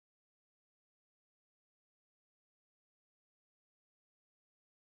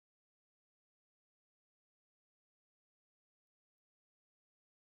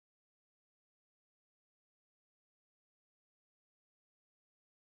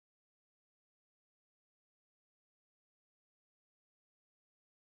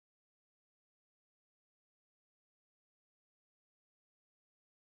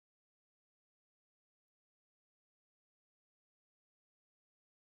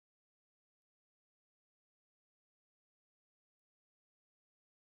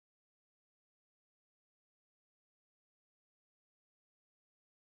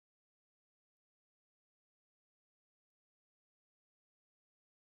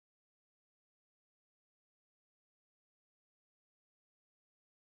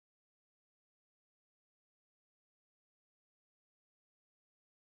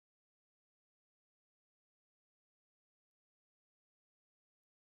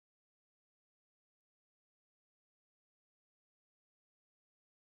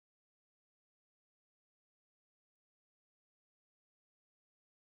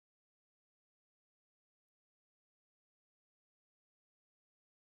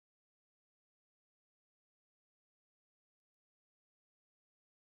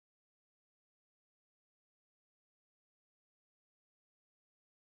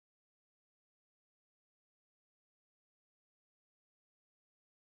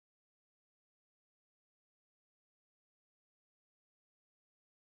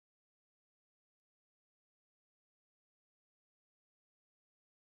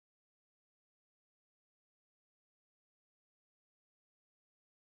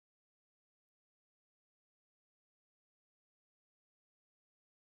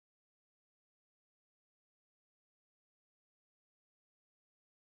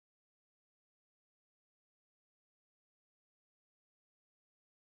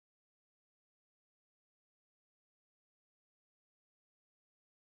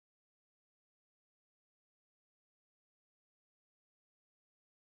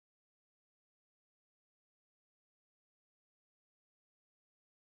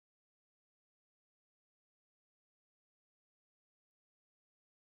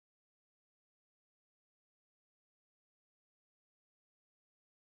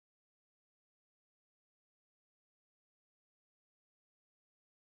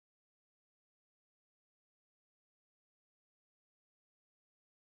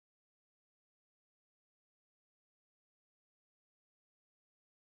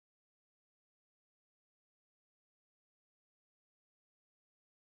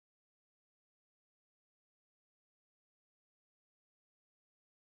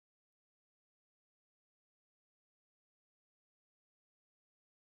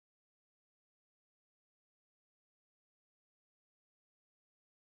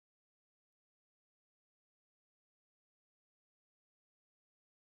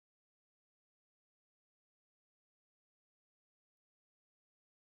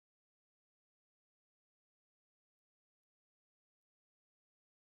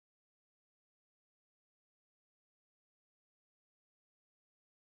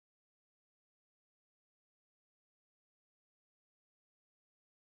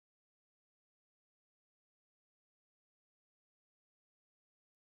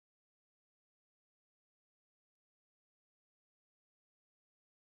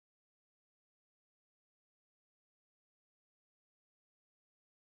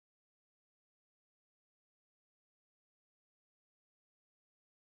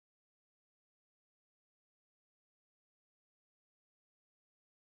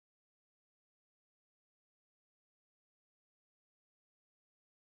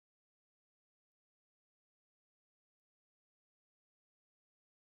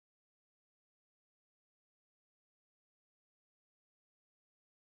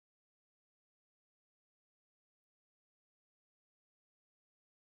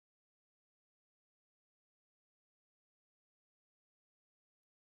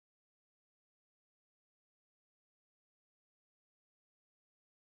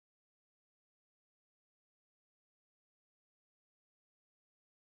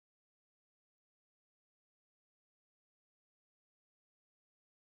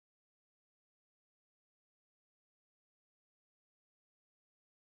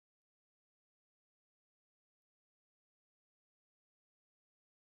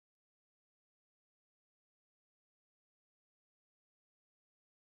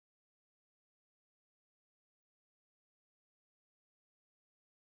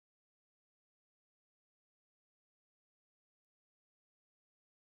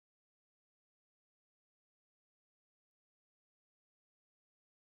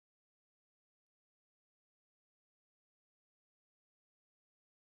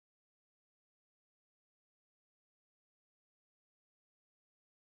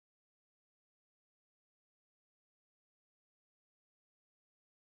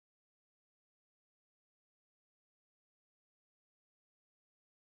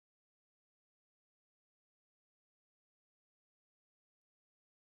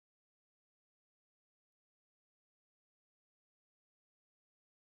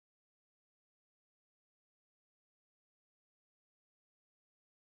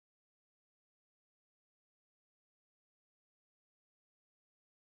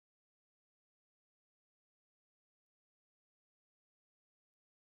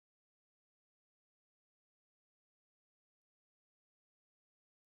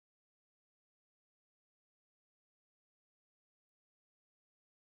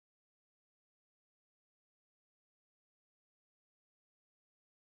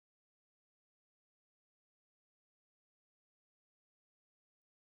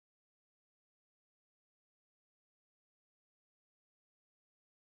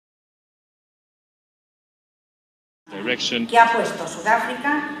direction, que ha puesto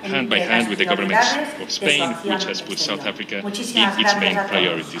Sudáfrica hand by hand with the governments of Spain, which has put South Africa in its main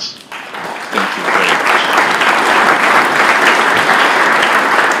priorities. Thank you very much.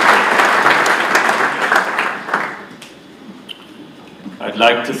 I'd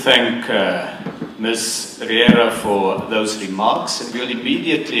like to thank Ms. Riera for those remarks, and we'll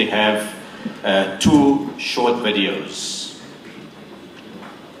immediately have 2 short videos.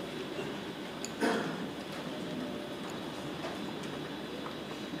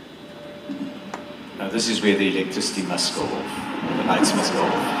 Now this is where the electricity must go off, the lights must go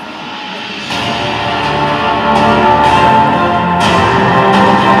off.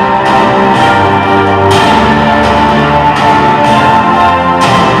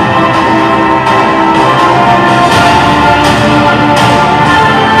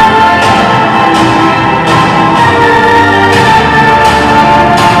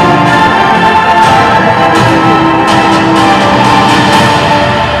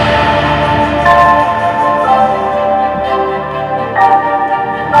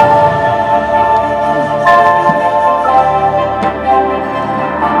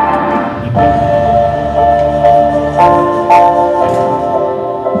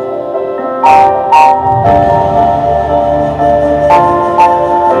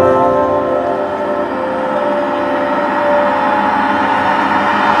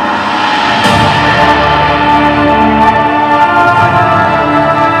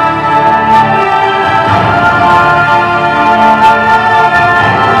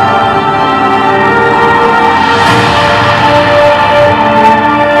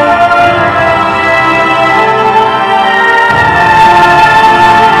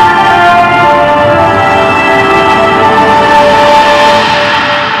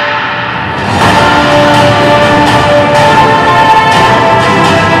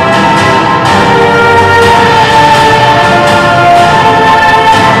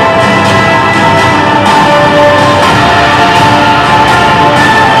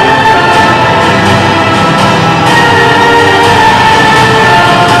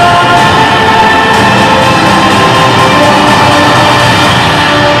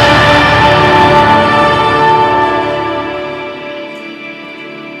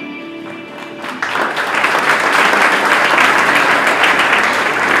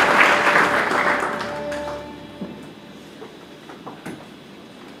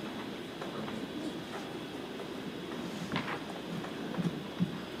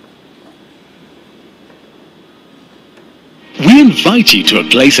 We invite you to a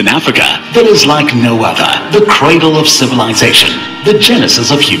place in Africa that is like no other, the cradle of civilization, the genesis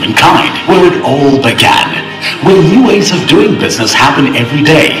of humankind, where it all began, where new ways of doing business happen every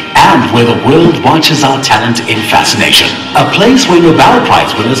day, and where the world watches our talent in fascination. A place where Nobel Prize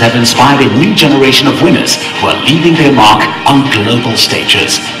winners have inspired a new generation of winners who are leaving their mark on global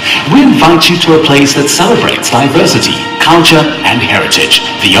stages. We invite you to a place that celebrates diversity, culture, and heritage.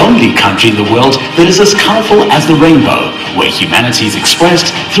 The only country in the world that is as colorful as the rainbow, where humanity is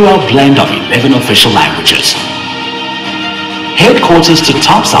expressed through our blend of 11 official languages. Headquarters to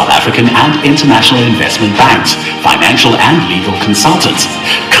top South African and international investment banks, financial and legal consultants.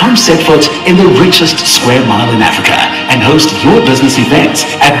 Come set foot in the richest square mile in Africa and host your business events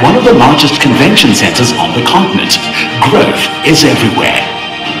at one of the largest convention centers on the continent. Growth is everywhere.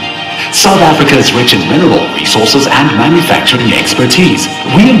 South Africa is rich in mineral resources and manufacturing expertise.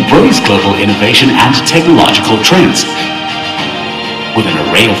 We embrace global innovation and technological trends. With an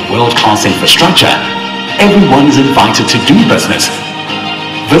array of world-class infrastructure, everyone is invited to do business.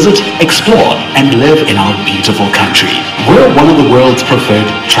 Visit, explore, and live in our beautiful country. We're one of the world's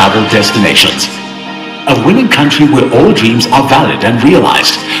preferred travel destinations. A winning country where all dreams are valid and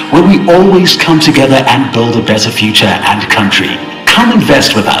realized, where we always come together and build a better future and country. Come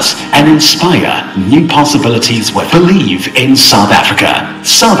invest with us and inspire new possibilities with Believe in South Africa.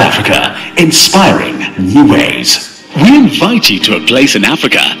 South Africa, inspiring new ways. We invite you to a place in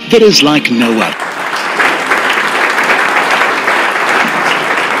Africa that is like no other.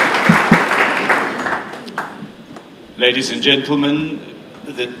 Ladies and gentlemen,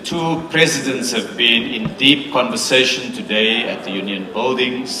 the 2 presidents have been in deep conversation today at the Union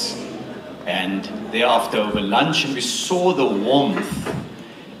buildings and thereafter over lunch, and we saw the warmth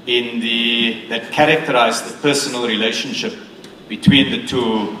that characterized the personal relationship between the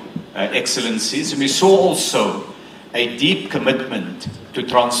 2 excellencies, and we saw also a deep commitment to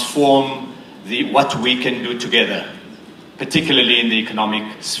transform what we can do together, particularly in the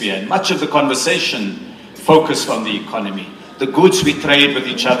economic sphere. And much of the conversation focused on the economy, the goods we trade with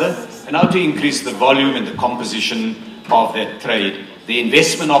each other, and how to increase the volume and the composition of that trade, the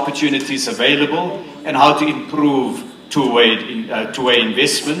investment opportunities available, and how to improve two-way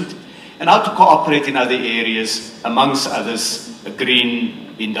investment, and how to cooperate in other areas, amongst others,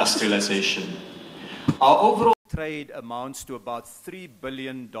 green industrialization. Our overall trade amounts to about $3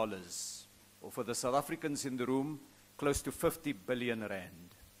 billion, or for the South Africans in the room, close to 50 billion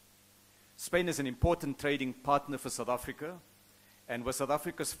rand. Spain is an important trading partner for South Africa, and was South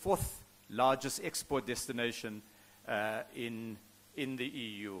Africa's fourth largest export destination in the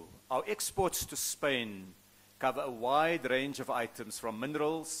EU. Our exports to Spain cover a wide range of items, from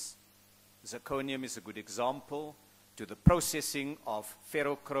minerals, zirconium is a good example, to the processing of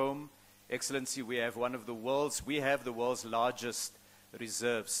ferrochrome. Excellency, we have the world's largest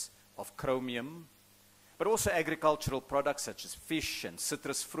reserves of chromium, but also agricultural products such as fish and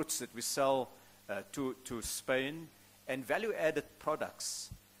citrus fruits that we sell to Spain, and value-added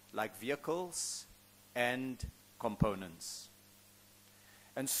products like vehicles and components.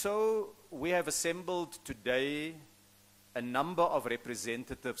 And so we have assembled today a number of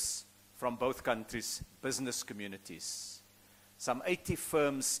representatives from both countries' business communities. Some 80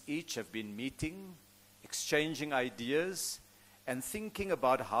 firms each have been meeting, exchanging ideas, and thinking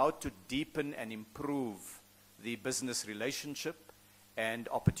about how to deepen and improve the business relationship and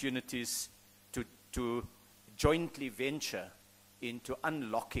opportunities to jointly venture into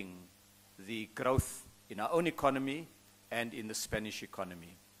unlocking the growth in our own economy and in the Spanish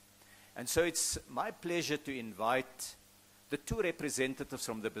economy. And so it's my pleasure to invite the two representatives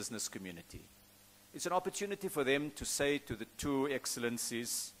from the business community. It's an opportunity for them to say to the two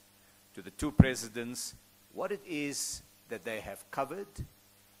excellencies, to the two presidents, what it is that they have covered,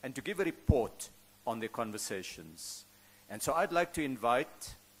 and to give a report on their conversations. And so I'd like to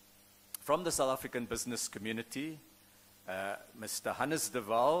invite, from the South African business community, Mr. Hannes de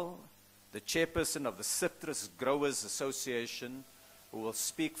Waal, the chairperson of the Citrus Growers Association, who will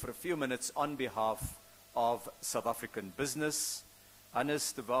speak for a few minutes on behalf of South African business.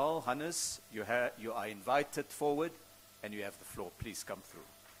 Hannes de Waal, Hannes, you are invited forward, and you have the floor. Please come through.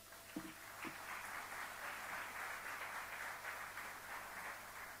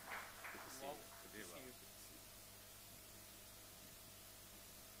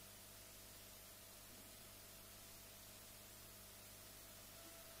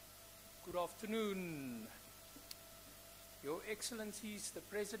 Good afternoon, Your Excellencies, the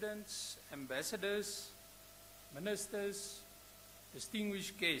Presidents, Ambassadors, Ministers,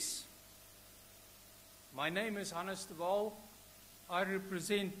 distinguished guests. My name is Hannes de Waal. I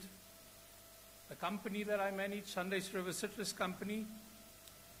represent the company that I manage, Sundays River Citrus Company,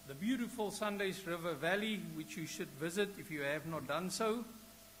 the beautiful Sundays River Valley, which you should visit if you have not done so,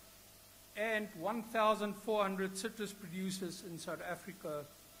 and 1,400 citrus producers in South Africa,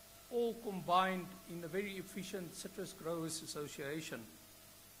 all combined in a very efficient Citrus Growers Association.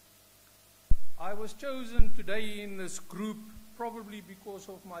 I was chosen today in this group probably because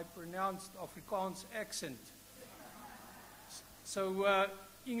of my pronounced Afrikaans accent. So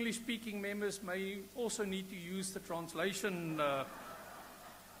English-speaking members may also need to use the translation,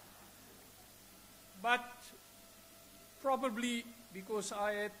 but probably because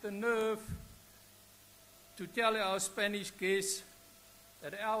I had the nerve to tell our Spanish guests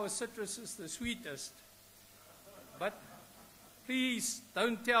that our citrus is the sweetest. But please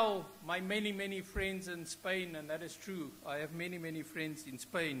don't tell my many, many friends in Spain, and that is true. I have many, many friends in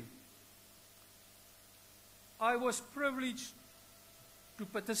Spain. I was privileged to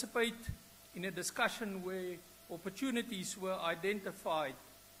participate in a discussion where opportunities were identified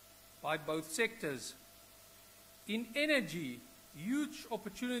by both sectors. In energy, huge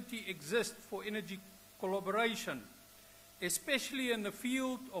opportunity exists for energy collaboration, especially in the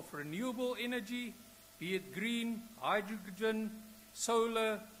field of renewable energy, be it green, hydrogen,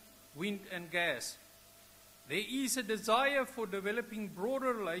 solar, wind and gas. There is a desire for developing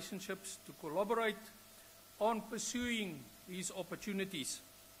broader relationships to collaborate on pursuing these opportunities.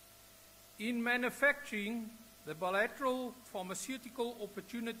 In manufacturing, the bilateral pharmaceutical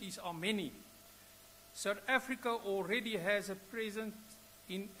opportunities are many. South Africa already has a presence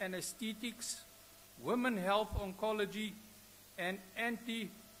in anesthetics, women health oncology, and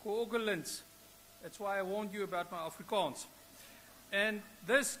anticoagulants. That's why I warned you about my Afrikaans. And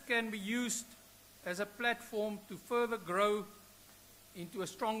this can be used as a platform to further grow into a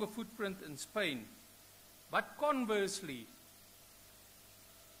stronger footprint in Spain. But conversely,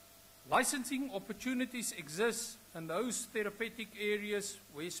 licensing opportunities exist in those therapeutic areas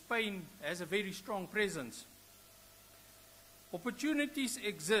where Spain has a very strong presence. Opportunities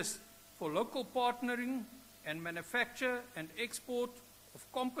exist for local partnering and manufacture and export of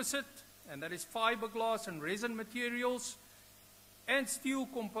composite, and that is fiberglass and resin materials, and steel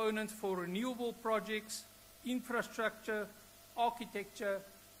components for renewable projects, infrastructure, architecture,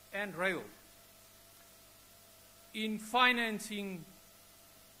 and rail. In financing,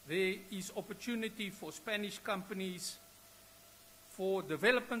 there is opportunity for Spanish companies for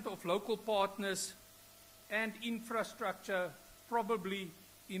development of local partners and infrastructure, probably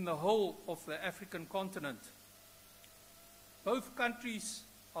in the whole of the African continent. Both countries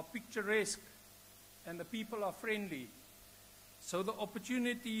are picturesque and the people are friendly, so the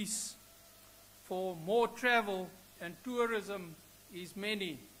opportunities for more travel and tourism is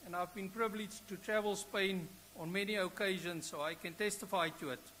many, and I've been privileged to travel Spain on many occasions, so I can testify to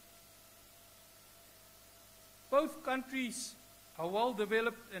it. Both countries are well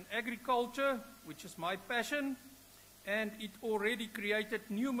developed in agriculture, which is my passion, and it already created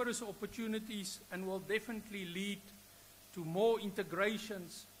numerous opportunities and will definitely lead to more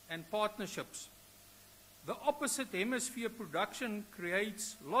integrations and partnerships. The opposite hemisphere production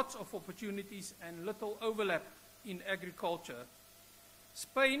creates lots of opportunities and little overlap in agriculture.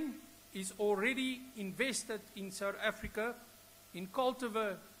 Spain is already invested in South Africa in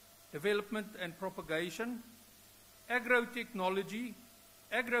cultivar development and propagation, agrotechnology,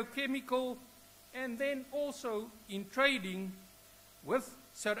 agrochemical, and then also in trading with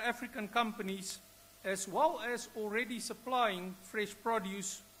South African companies, as well as already supplying fresh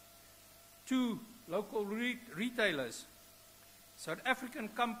produce to local retailers. South African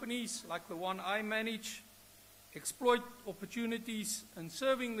companies, like the one I manage, exploit opportunities in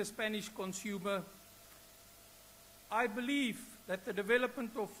serving the Spanish consumer. I believe that the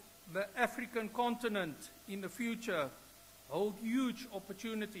development of the African continent in the future hold huge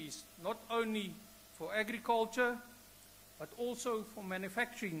opportunities, not only for agriculture, but also for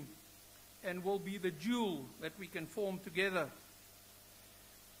manufacturing, and will be the jewel that we can form together.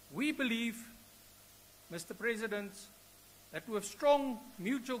 We believe, Mr. President, that with strong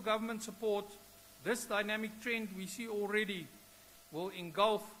mutual government support, this dynamic trend we see already will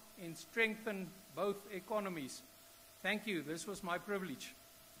engulf and strengthen both economies. Thank you. This was my privilege.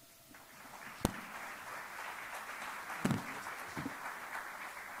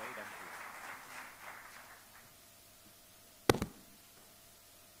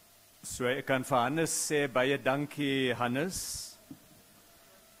 So ek kan vir Hannes sê baie dankie, Hannes.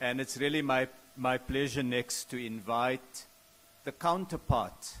 And it's really my pleasure next to invite the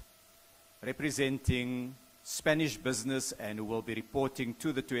counterpart representing Spanish business and who will be reporting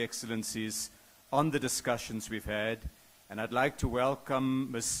to the two excellencies on the discussions we've had. And I'd like to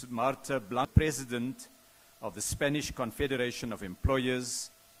welcome Ms. Marta Blanc, President of the Spanish Confederation of Employers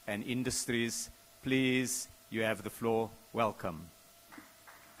and Industries. Please, you have the floor. Welcome.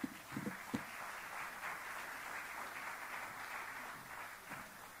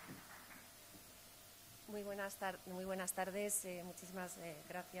 Muy buenas tardes. Muchísimas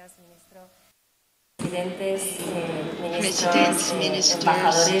gracias, ministro. Presidentes,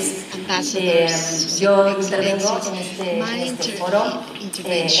 embajadores, yo intervengo en este foro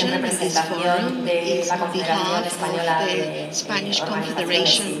en representación de la Confederación Española de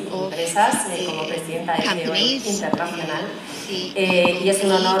Organizaciones y Empresas como presidenta de este internacional. Y es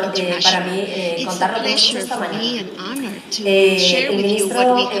un honor para mí contarlo con ustedes esta mañana. El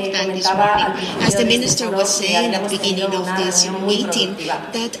ministro comentaba al principio de este foro que habíamos tenido una reunión muy productiva.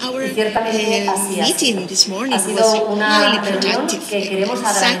 Y ciertamente así ha sido. This morning ha was sido una highly reunión productive. que queremos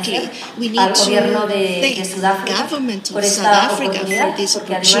agradecer We need al to gobierno de thank Sudáfrica government por of South esta Africa oportunidad, for this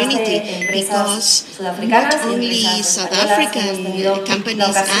porque además opportunity, de empresas because sudafricanas not y only empresas South españolas hemos African tenido la companies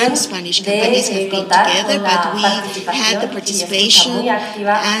ocasión and Spanish companies de have been contar together, con la but we had the participación participation muy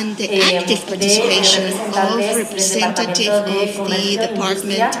activa and the active participation of representative of the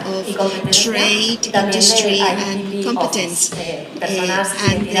Department of Trade, Industry and Competence,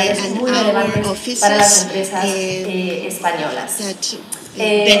 and our offices españolas.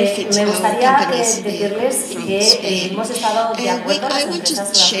 benefit me our gustaría companies decirles from que Spain. hemos estado de acuerdo I las want to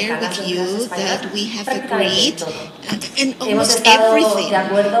empresas share sudafricanas with y you empresas españolas that we have prácticamente agreed in hemos almost estado everything. de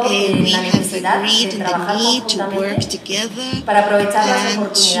acuerdo en We la have necesidad agreed de in the trabajar need to work conjuntamente together para aprovechar las and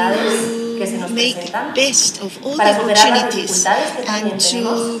oportunidades que se nos to make presentan, best of all the para superar las opportunities dificultades que también and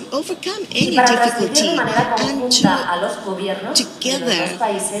tenemos to overcome y any para transmitir difficulty de manera and conjunta a to los gobiernos de los together dos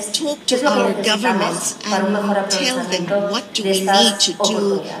países talk qué es to lo que our necesitamos governments para un mejor and tell them aprovechamiento what do de we need estas to do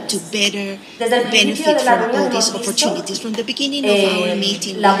oportunidades. to better Desde el principio benefit de la from reunión all these hemos visto opportunities. From the beginning of our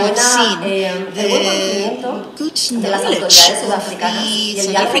meeting, we la have buena, seen el buen conocimiento the good de las knowledge autoridades of sudafricanas the y el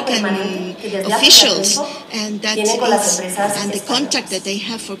South diálogo African permanente que desde hace officials tiempo and that tiene con las is, empresas and the contact that they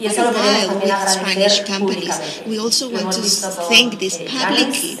have for quite eso a lo queremos while también with agradecer Spanish companies. públicamente. We also Lo want hemos to visto con thank this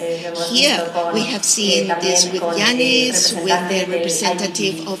publicly. Here we have seen this with Yanis, with the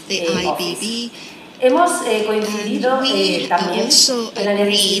representative of the IBB. Hemos coincidido también also en la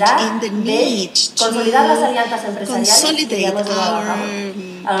agreed necesidad in the de need consolidar las to alianzas empresariales que consolidate hemos llevado a our cabo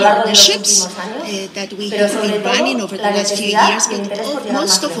a lo largo de los partnerships últimos años, that we pero have sobre been todo running over the la last few necesidad years, y el interés por llegar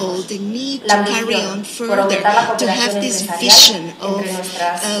most más of all lejos. the need La to carry ambición on por further, aumentar la to have cooperación this empresarial vision entre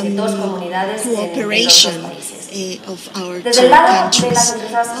nuestras dos comunidades en los dos cooperation países. Of our Desde two el lado de countries. las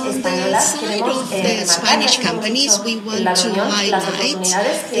empresas On the españolas side queremos of the remarcar, Spanish ya que hemos companies, dicho we en want la to reunión, las highlight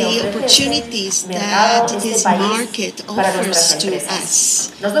oportunidades que the ofrece opportunities este mercado, that este this país market para nuestras offers to empresas. us.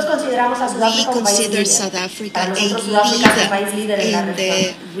 Nosotros consideramos a We Sudáfrica un país consider líder. South Africa Para a nosotros Sudáfrica es un país líder en la leader in the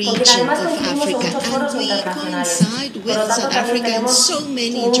región, con quien region además of coincidimos en Africa, muchos foros and we internacionales. coincide Por with lo tanto, South también Africa in tenemos so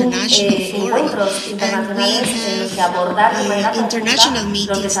many international fora, encuentros and we internacionales en los que have abordar de manera international conjunta los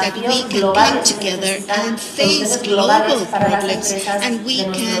meetings that we desafíos can come globales que together necesitan and face soluciones global globales para las problems, empresas and we de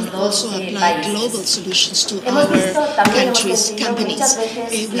can nuestros dos also apply países. global solutions to Hemos our visto, también hemos countries' coincidido que companies. muchas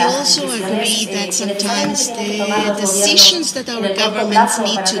veces We las also agree decisiones that que sometimes necesariamente tienen que tomar the los decisions that gobiernos our en el corto governments plazo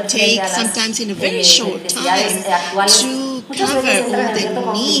need para to hacer frente take, a las sometimes in a very short necesidades time, actuales, to muchas cover veces entran all en cierto the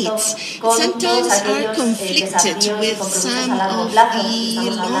conflicto needs, con sometimes todos are aquellos conflicted desafíos y with compromisos some a largo of plazo. the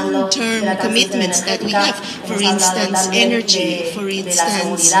Estamos hablando de long-term la transición commitments that we energética, have. For hemos hablado instance, también energy, for de la instance,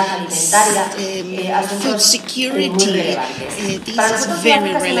 seguridad alimentaria, food asuntos muy security. relevantes. This Para is nosotros very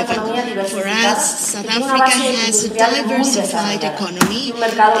Sudáfrica es una economía relevant. For diversificada us, que South tiene una Africa base has a industrial muy diversified desarrollada economy y un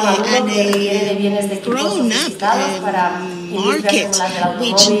mercado maduro and que requiere de bienes de a equipos grown-up sofisticados para industrias market como las del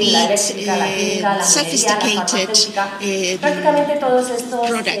which automóvil, la needs eléctrica, la química, la minería, la sophisticated farmacéutica. Prácticamente todos estos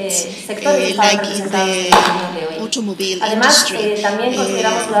products sectores estaban like representados en the la reunión de hoy. automobile Además, industry. también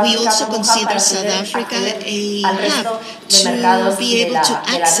consideramos We Sudáfrica also como un hub consider para South Africa acceder a al resto hub de mercados to be de able la to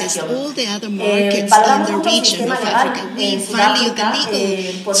access región. all the other markets in Valoramos the mucho el region sistema of legal Africa. We en value the Sudáfrica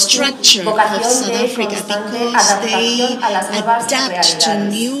legal por su structure of vocación South de Africa constante because they adaptación a las nuevas adapt to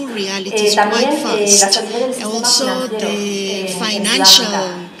realidades. new realities También quite la fast. solidez del sistema Also financiero the en financial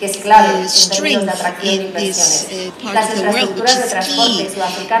Sudáfrica, que es clave en términos strength de atracción de in this inversiones. part Las of the world, which infraestructuras de is transporte key,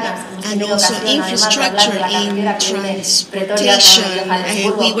 sudafricanas, hemos and tenido also ocasión además de hablar infrastructure de la in carretera que une Pretoria transportation. con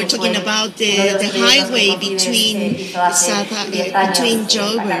Johannesburgo, We were que talking fue about uno de los the proyectos que highway Confibes between hizo hace 10 años, between la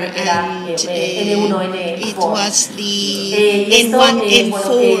Joburg carretera and N1, it N4. was the Y esto, N1,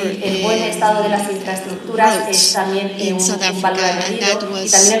 N4 el buen estado de las infraestructuras es también in South un valor Africa, and that añadido y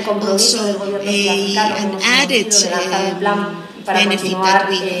was también el compromiso also del gobierno sudafricano que an hemos added conocido de lanzar un plan para benefit continuar that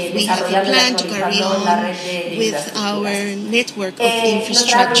we have a desarrollando y plan to carry actualizando la on red de with our network of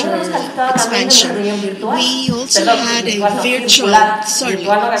infrastructure expansion. We also had a virtual, sorry,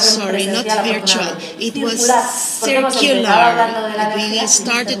 not virtual, it was circular. We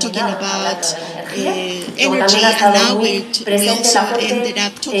started talking about energy, and now we also ended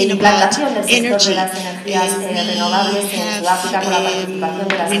up talking about energy. We have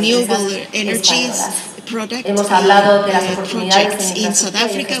renewable energies projects in South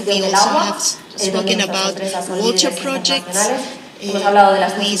Africa. We also have spoken about water projects. We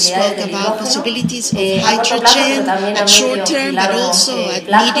spoke about possibilities of hydrogen at short term, but also at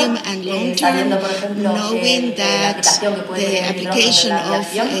medium and long term, knowing that the application of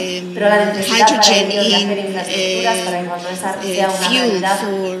hydrogen in fuel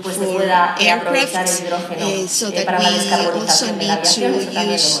for aircraft, so that we also need to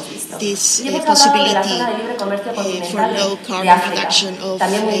use this possibility for low carbon production of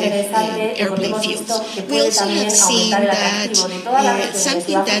airplane fuels. We also have seen that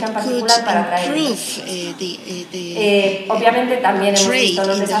something that could improve the trade in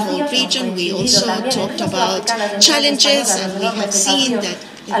the whole region. We also talked about challenges, and we have seen that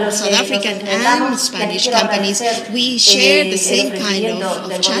South African and Spanish companies, we share the same kind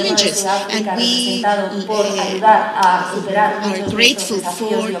of challenges, and we are grateful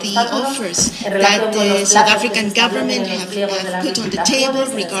for the offers that the South African government have put on the table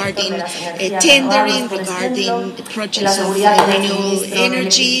regarding tendering, regarding the projects of renewable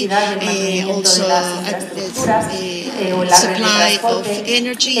energy, also supply of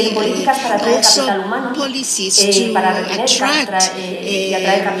energy, also policies to attract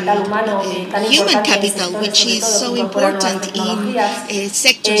human capital, which is so important in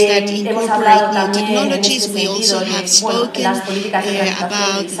sectors that incorporate new technologies. We also have spoken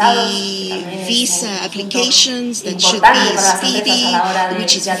about the visa applications that should be speedy,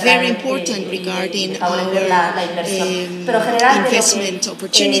 which is very important regarding our investment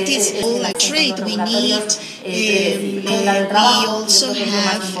opportunities. All trade, we need We also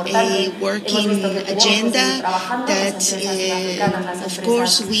have a working agenda that, of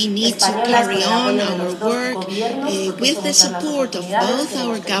course, we need to carry on our work with the support of both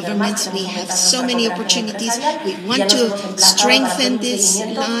our governments. We have so many opportunities. We want to strengthen this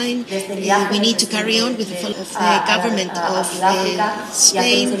line. We need to carry on with the government of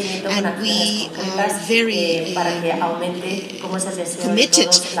Spain, and we are very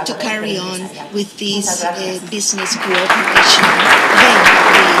committed to carry on with this business cooperation. Thank you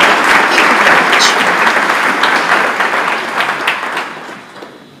very much.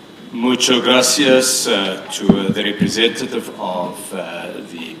 Muchas gracias to the representative of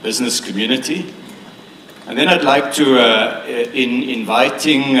the business community. And then I'd like to, in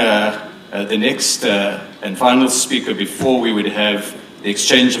inviting the next and final speaker before we would have the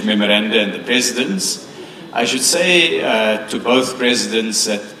exchange of memoranda and the presidents, I should say to both presidents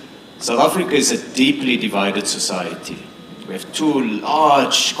that South Africa is a deeply divided society. We have two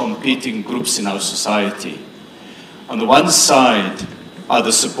large competing groups in our society. On the one side are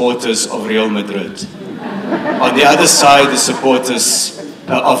the supporters of Real Madrid. On the other side, the supporters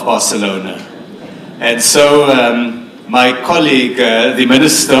of Barcelona. And so my colleague, the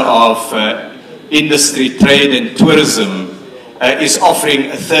Minister of Industry, Trade and Tourism, is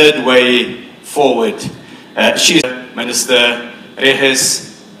offering a third way forward. She's Minister Reges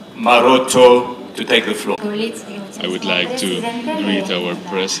Maroto to take the floor. I would like to greet our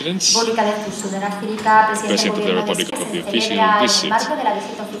presidents, President of the Republic of the official visit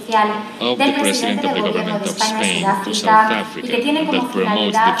of the President of the Government of Spain to South Africa that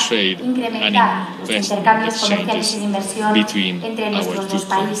promotes the trade and investment exchanges between our two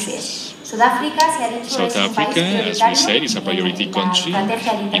countries. South Africa, as we said, is a priority country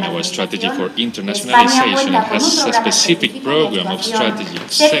in our strategy for internationalization and has a specific program of strategic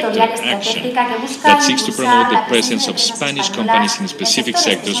sector action that seeks to promote the presence of Spanish companies in specific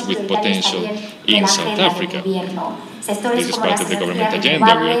sectors with potential in South Africa. This is part of the government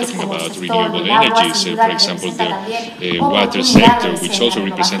agenda. We are talking about renewable energies, for example, the water sector, which also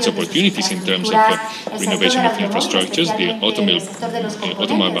represents opportunities in terms of renovation of infrastructures, the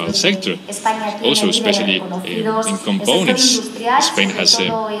automobile sector, also especially in components. Spain has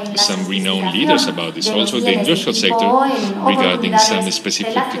some renowned leaders about this. Also the industrial sector regarding some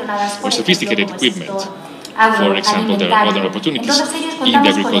specific or sophisticated equipment. For example, there are other opportunities in the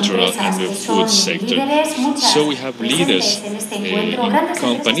agricultural and the food sector. So we have leaders in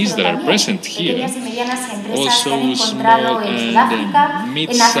companies that are present here, also small and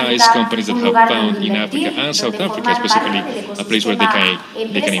mid-sized companies that have found in Africa and South Africa, specifically a place where they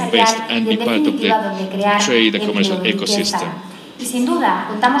can invest and be part of the trade and commercial ecosystem. Sin duda,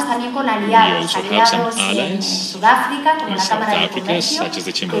 contamos también con aliados en Sudáfrica, como la Cámara de Comercio, que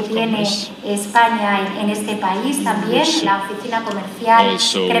tiene España en este país, también la oficina comercial,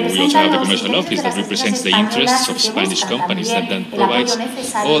 que representa los intereses de las empresas españolas que buscan también el apoyo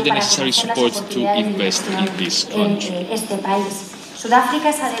necesario para en este país. Sudáfrica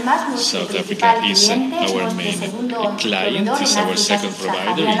es además nuestro principal cliente, our main client, is our second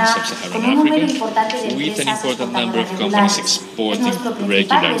provider in Sub-Saharan Africa, with an important number of companies exporting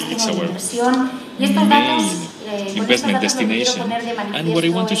regularly. It's our main investment destination. And what I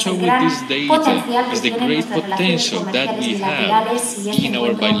want to show with this data is the great potential that we have in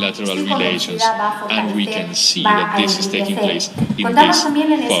our bilateral relations, and we can see that this is taking place in this forum,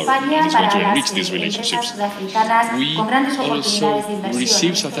 and it's going to enrich these relationships. We also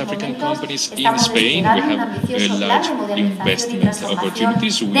receive South African companies in Spain. We have very large investment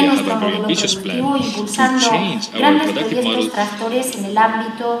opportunities. We have a very ambitious plan to change our productive model,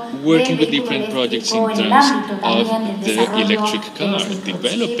 working with different projects in terms of the electric car,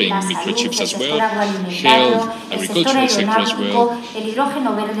 developing microchips as well, health, agricultural sector as well,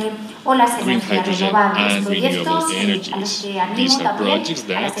 green hydrogen and renewable energies. These are projects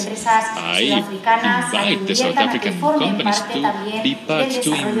that I invite the South African companies to be part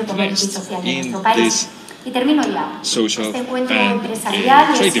to invest in this social and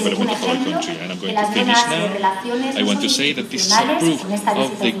trade development of our country. And I'm going to finish now. I want to say that this is a proof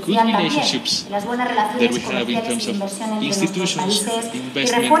of the good relationships that we have in terms of institutions,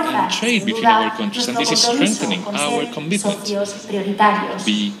 investment and trade between our countries, and this is strengthening our commitment to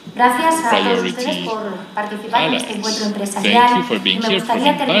be priority allies. Thank you for being here, for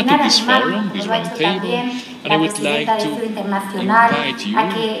being part of this forum, this round table, and I would like to invite you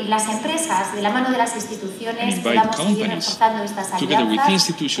and invite companies together with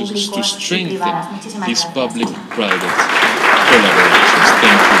institutions to strengthen these public-private collaborations.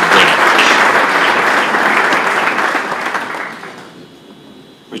 Thank you very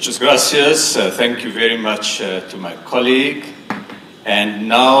much. Muchas gracias. Thank you very much to my colleague. And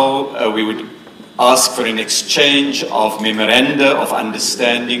now we would ask for an exchange of memoranda of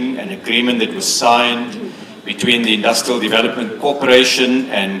understanding, an agreement that was signed between the Industrial Development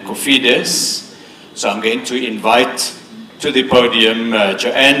Corporation and COFIDES. So I'm going to invite to the podium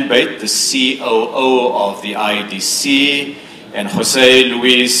Joanne Bate, the COO of the IDC, and Jose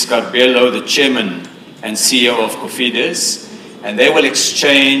Luis Carbello, the Chairman and CEO of COFIDES. And they will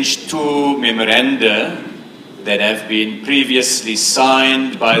exchange two memoranda that have been previously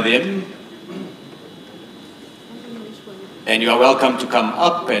signed by them. And you are welcome to come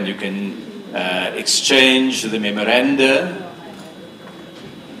up and you can exchange the memoranda,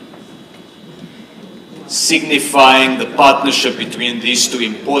 signifying the partnership between these two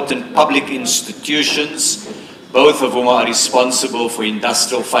important public institutions, both of whom are responsible for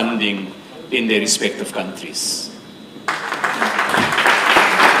industrial funding in their respective countries.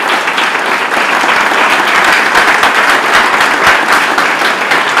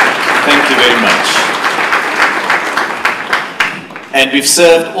 Thank you very much. And we've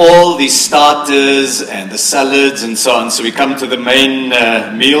served all the starters and the salads and so on, so we come to the main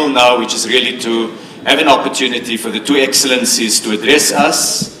meal now, which is really to have an opportunity for the two excellencies to address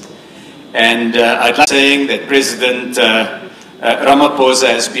us. And I'd like to say that President Ramaphosa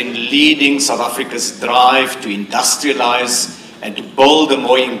has been leading South Africa's drive to industrialize and to build a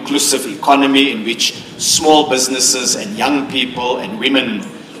more inclusive economy in which small businesses and young people and women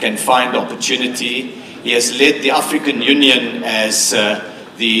can find opportunity. He has led the African Union as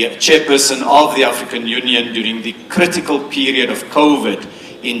the chairperson of the African Union during the critical period of COVID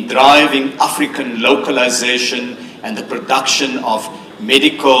in driving African localization and the production of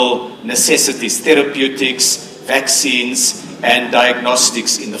medical necessities, therapeutics, vaccines, and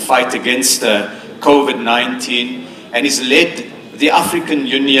diagnostics in the fight against COVID-19, and he's led the African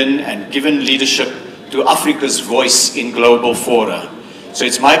Union and given leadership to Africa's voice in global fora. So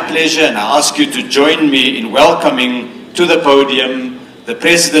it's my pleasure, and I ask you to join me in welcoming to the podium the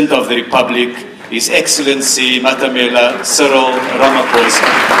President of the Republic, His Excellency Matamela Cyril Ramaphosa.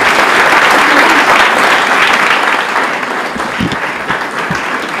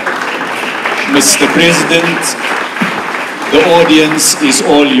 Mr. President, the audience is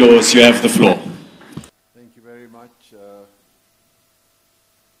all yours. You have the floor. Thank you very much,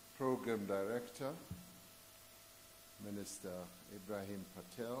 Program Director, Minister Ibrahim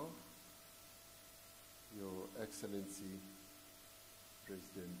Patel, Your Excellency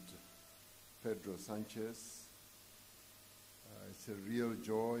President Pedro Sanchez. It's a real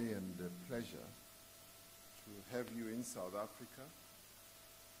joy and a pleasure to have you in South Africa.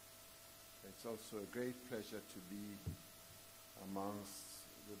 It's also a great pleasure to be amongst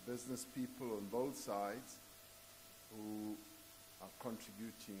the business people on both sides who are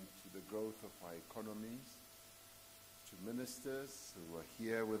contributing to the growth of our economies, to ministers who are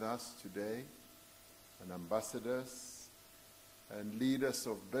here with us today, and ambassadors and leaders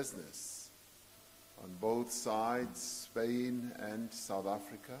of business on both sides, Spain and South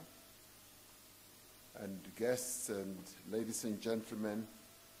Africa, and guests and ladies and gentlemen,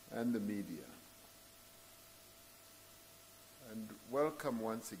 and the media. And welcome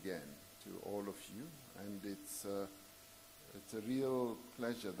once again to all of you, and it's a real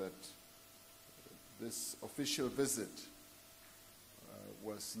pleasure that this official visit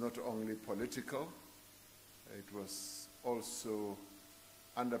was not only political, it was also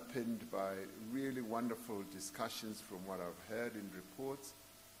underpinned by really wonderful discussions from what I've heard in reports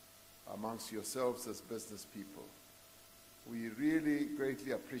amongst yourselves as business people. We really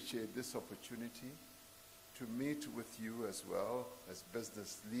greatly appreciate this opportunity to meet with you as well as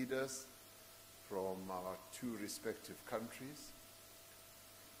business leaders from our two respective countries.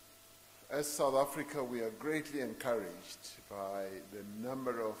 As South Africa, we are greatly encouraged by the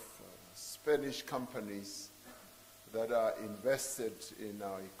number of Spanish companies that are invested in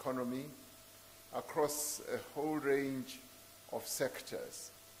our economy across a whole range of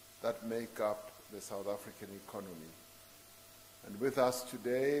sectors that make up the South African economy. And with us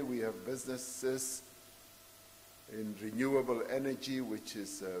today, we have businesses in renewable energy, which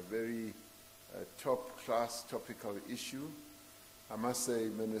is a very top-class topical issue. I must say,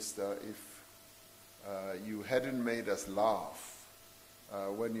 Minister, if you hadn't made us laugh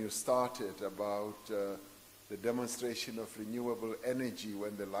when you started about the demonstration of renewable energy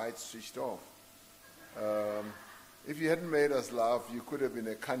when the lights switched off, if you hadn't made us laugh, you could have been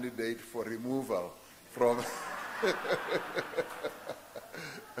a candidate for removal from...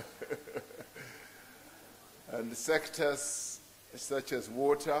 And sectors such as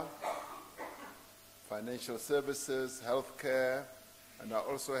water, financial services, healthcare, And I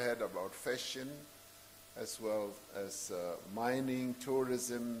also heard about fashion, as well as mining,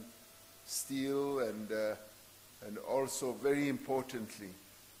 tourism, steel, and also, very importantly,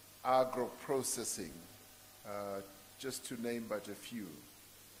 agro-processing, just to name but a few.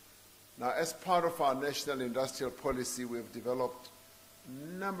 Now, as part of our national industrial policy, we've developed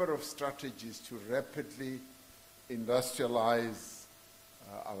a number of strategies to rapidly industrialize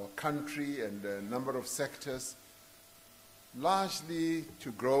our country and a number of sectors, largely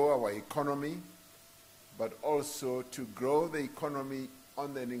to grow our economy, but also to grow the economy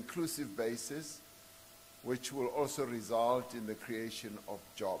on an inclusive basis, which will also result in the creation of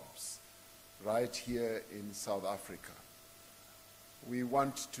jobs right here in South Africa. We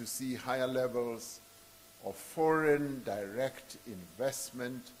want to see higher levels of foreign direct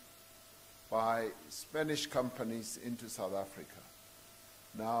investment by Spanish companies into South Africa.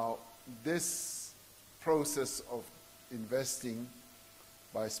 Now, this process of investing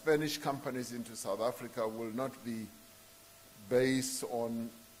by Spanish companies into South Africa will not be based on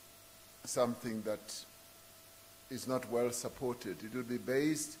something that is not well supported. It will be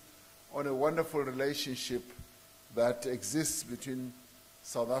based on a wonderful relationship that exists between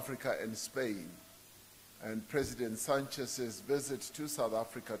South Africa and Spain. And President Sanchez's visit to South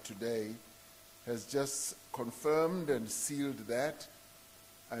Africa today has just confirmed and sealed that,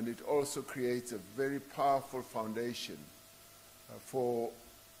 and it also creates a very powerful foundation for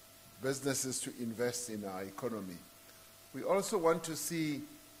businesses to invest in our economy. We also want to see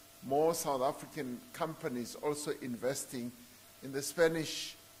more South African companies also investing in the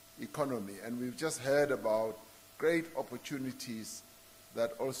Spanish economy, and we've just heard about great opportunities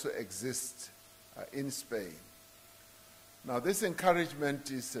that also exist in Spain. Now, this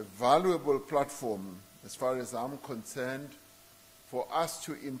encouragement is a valuable platform, as far as I'm concerned, for us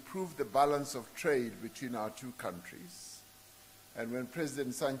to improve the balance of trade between our two countries. And when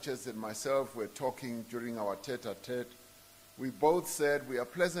President Sanchez and myself were talking during our tete-a-tete, we both said we are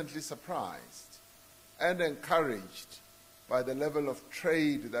pleasantly surprised and encouraged by the level of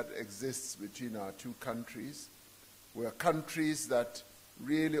trade that exists between our two countries. We are countries that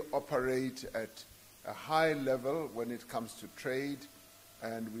really operate at a high level when it comes to trade,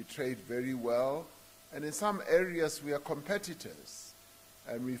 and we trade very well. And in some areas we are competitors,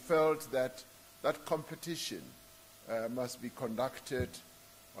 and we felt that that competition must be conducted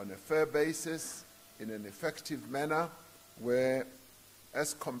on a fair basis, in an effective manner, where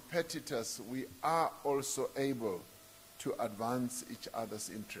as competitors we are also able to advance each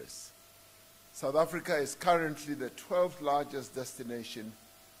other's interests. South Africa is currently the 12th largest destination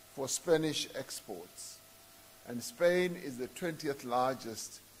for Spanish exports, and Spain is the 20th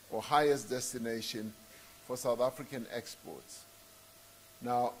largest or highest destination for South African exports.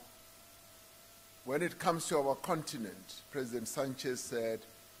 Now, when it comes to our continent, President Sanchez said,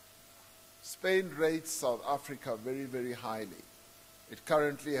 Spain rates South Africa very, very highly. It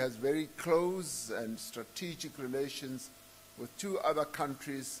currently has very close and strategic relations with two other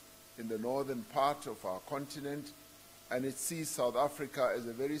countries in the northern part of our continent, and it sees South Africa as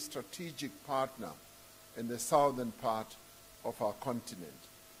a very strategic partner in the southern part of our continent.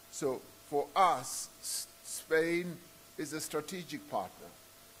 So for us, Spain is a strategic partner,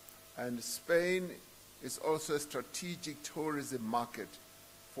 and Spain is also a strategic tourism market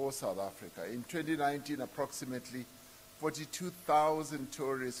for South Africa. In 2019, approximately 42,000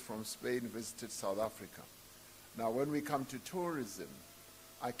 tourists from Spain visited South Africa. Now, when we come to tourism,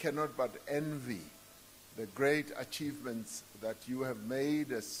 I cannot but envy the great achievements that you have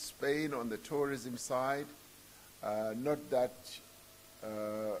made as Spain on the tourism side. Not that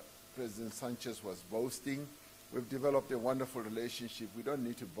President Sanchez was boasting. We've developed a wonderful relationship. We don't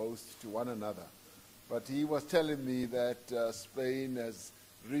need to boast to one another. But he was telling me that Spain has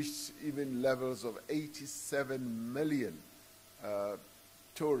reached even levels of 87 million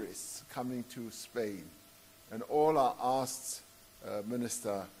tourists coming to Spain. And all I asked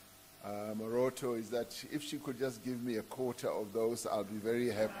Minister Moroto is that if she could just give me a quarter of those, I'll be very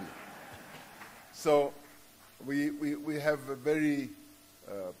happy. So we have a very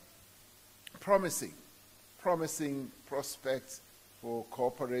promising prospects for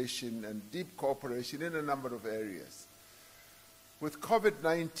cooperation and deep cooperation in a number of areas. With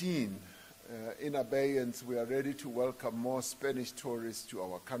COVID-19 in abeyance, we are ready to welcome more Spanish tourists to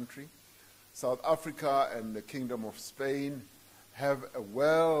our country. South Africa and the Kingdom of Spain have a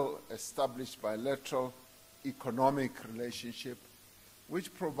well-established bilateral economic relationship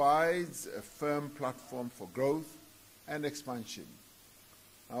which provides a firm platform for growth and expansion.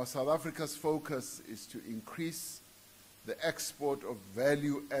 Now, South Africa's focus is to increase the export of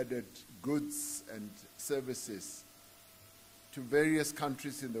value-added goods and services to various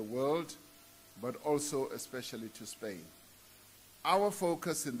countries in the world, but also especially to Spain. Our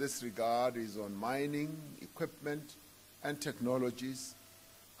focus in this regard is on mining, equipment, and technologies,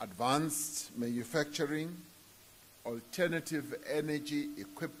 advanced manufacturing, alternative energy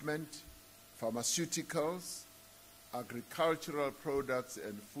equipment, pharmaceuticals, agricultural products,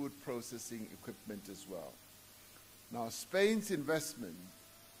 and food processing equipment as well. Now, Spain's investment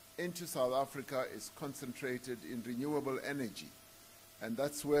into South Africa is concentrated in renewable energy, and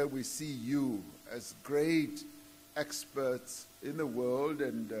that's where we see you as great experts in the world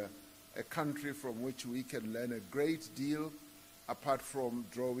and a country from which we can learn a great deal apart from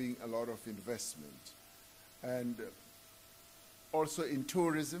drawing a lot of investment. And also in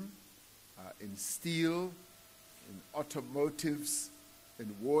tourism, in steel, in automotives,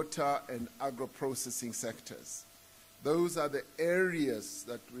 in water and agro-processing sectors. Those are the areas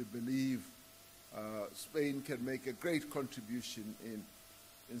that we believe Spain can make a great contribution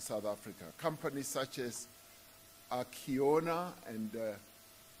in South Africa. Companies such as Acciona and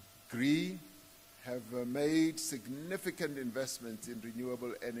GRI have made significant investments in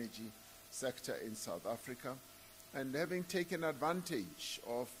renewable energy sector in South Africa, and having taken advantage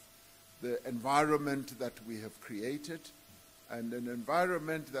of the environment that we have created, and an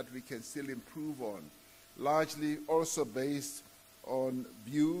environment that we can still improve on, largely also based on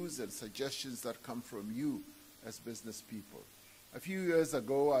views and suggestions that come from you as business people. A few years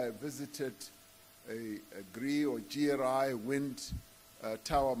ago, I visited a GRI or GRI wind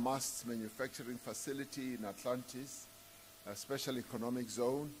tower masts manufacturing facility in Atlantis, a special economic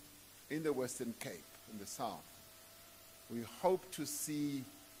zone in the Western Cape, in the south. We hope to see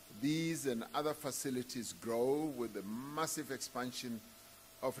these and other facilities grow with the massive expansion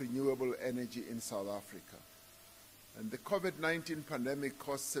of renewable energy in South Africa. And the COVID-19 pandemic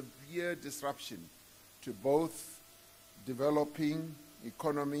caused severe disruption to both developing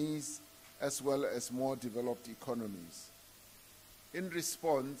economies as well as more developed economies. In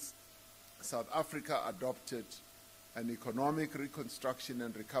response, South Africa adopted an economic reconstruction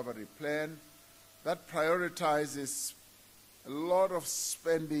and recovery plan that prioritizes a lot of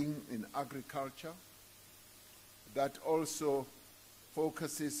spending in agriculture, that also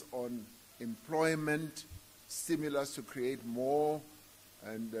focuses on employment, stimulus to create more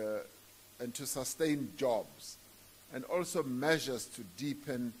and to sustain jobs, and also measures to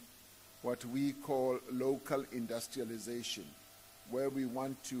deepen what we call local industrialization, where we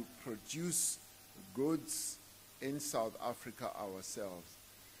want to produce goods in South Africa ourselves.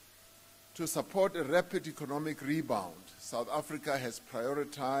 To support a rapid economic rebound, South Africa has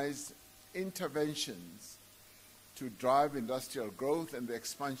prioritized interventions to drive industrial growth and the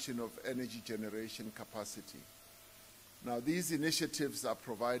expansion of energy generation capacity. Now, these initiatives are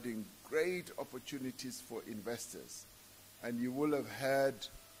providing great opportunities for investors, and you will have heard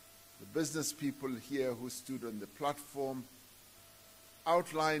the business people here who stood on the platform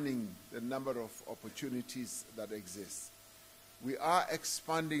outlining the number of opportunities that exist. We are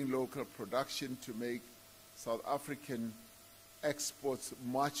expanding local production to make South African exports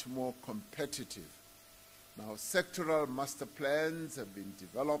much more competitive. Now, sectoral master plans have been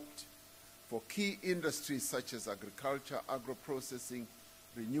developed for key industries such as agriculture, agro-processing,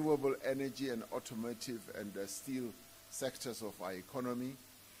 renewable energy, and automotive and steel sectors of our economy.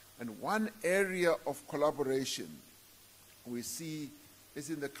 And one area of collaboration we see is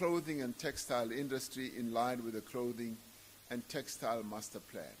in the clothing and textile industry, in line with the clothing and textile master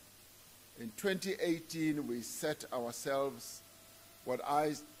plan. In 2018, we set ourselves what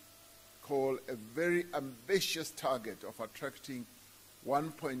I call a very ambitious target of attracting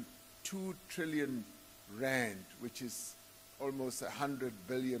 1.2 trillion rand, which is almost $100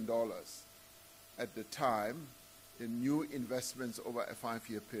 billion at the time, in new investments over a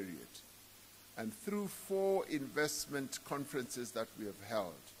 5-year period. And through 4 investment conferences that we have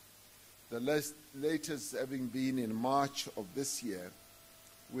held, the latest having been in March of this year,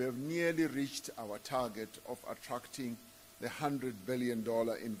 we have nearly reached our target of attracting the $100 billion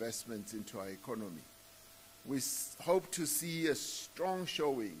investments into our economy. We hope to see a strong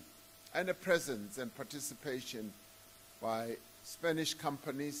showing and a presence and participation by Spanish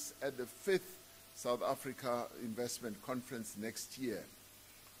companies at the 5th South Africa Investment Conference next year.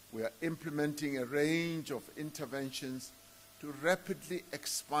 We are implementing a range of interventions to rapidly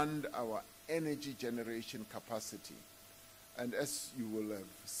expand our energy generation capacity. And as you will have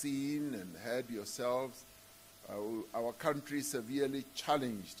seen and heard yourselves, our country is severely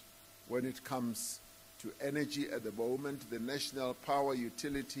challenged when it comes to energy at the moment. The national power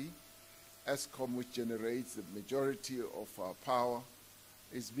utility, Eskom, which generates the majority of our power,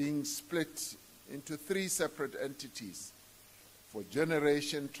 is being split into 3 separate entities for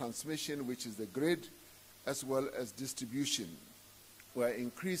generation, transmission, which is the grid, as well as distribution. We're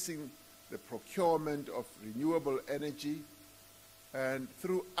increasing the procurement of renewable energy, and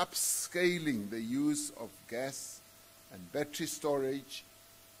through upscaling the use of gas and battery storage,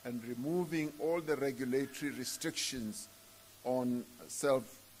 and removing all the regulatory restrictions on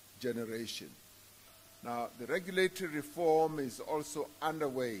self-generation. Now, the regulatory reform is also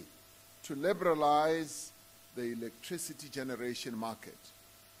underway to liberalize the electricity generation market,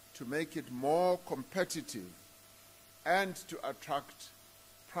 to make it more competitive and to attract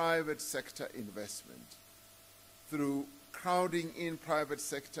private sector investment through crowding in private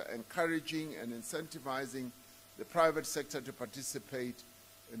sector, encouraging and incentivizing the private sector to participate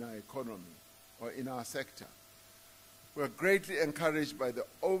in our economy or in our sector. We're greatly encouraged by the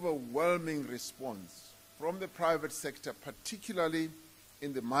overwhelming response from the private sector, particularly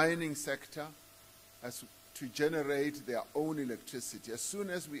in the mining sector, as to generate their own electricity. As soon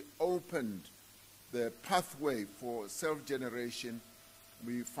as we opened the pathway for self-generation,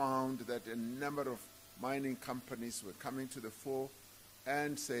 we found that a number of mining companies were coming to the fore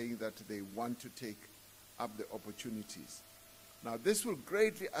and saying that they want to take up the opportunities. Now, this will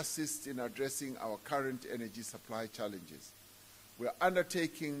greatly assist in addressing our current energy supply challenges. We are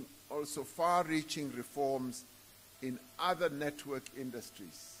undertaking also far-reaching reforms in other network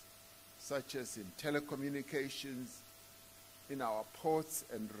industries, such as in telecommunications, in our ports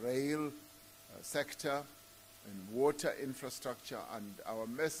and rail sector, and water infrastructure. And our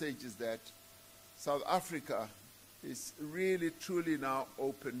message is that South Africa is really, truly now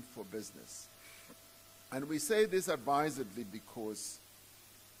open for business. And we say this advisedly because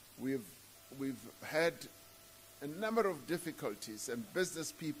we've had a number of difficulties, and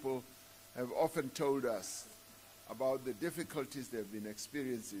business people have often told us about the difficulties they've been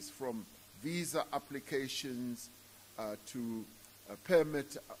experiencing, from visa applications to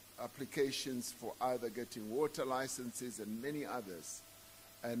permit applications for either getting water licenses and many others.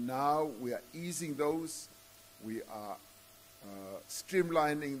 And now we are easing those, we are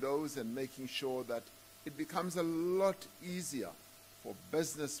streamlining those and making sure that it becomes a lot easier for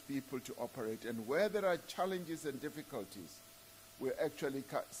business people to operate. And where there are challenges and difficulties, we're actually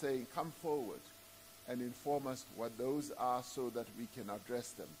saying, come forward and inform us what those are so that we can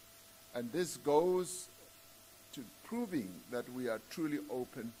address them. And this goes to proving that we are truly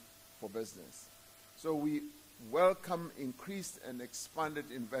open for business. So we welcome increased and expanded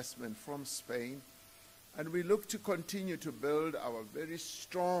investment from Spain, and we look to continue to build our very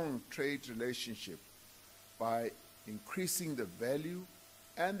strong trade relationship by increasing the value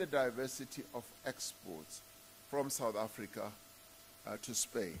and the diversity of exports from South Africa to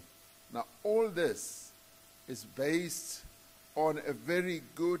Spain. Now, all this is based on a very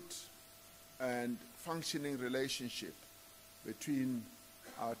good and functioning relationship between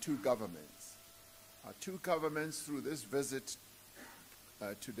our two governments. Our two governments, through this visit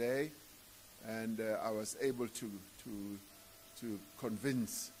today, and I was able to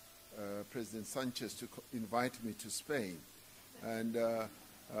convince President Sanchez to invite me to Spain. And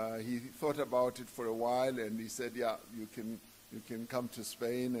he thought about it for a while, and he said, yeah, you can come to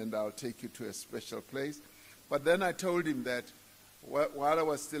Spain and I'll take you to a special place. But then I told him that while I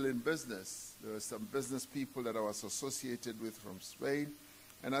was still in business, there were some business people that I was associated with from Spain,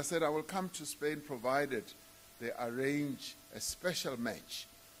 and I said I will come to Spain provided they arrange a special match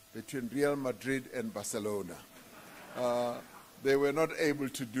between Real Madrid and Barcelona. They were not able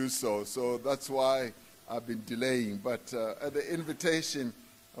to do so, so that's why I've been delaying. But at the invitation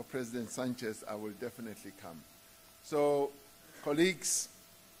of President Sanchez, I will definitely come. So, colleagues,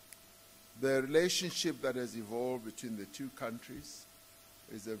 the relationship that has evolved between the two countries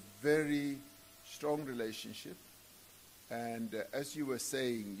is a very strong relationship. And as you were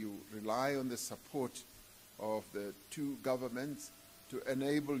saying, you rely on the support of the two governments to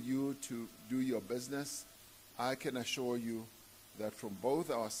enable you to do your business. I can assure you that from both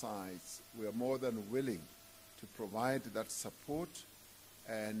our sides, we are more than willing to provide that support,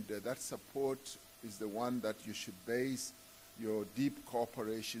 and that support is the one that you should base your deep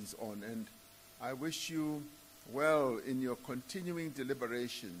cooperations on. And I wish you well in your continuing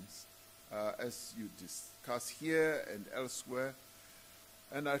deliberations as you discuss here and elsewhere.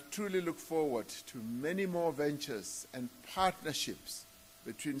 And I truly look forward to many more ventures and partnerships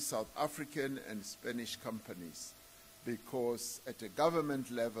between South African and Spanish companies, because at a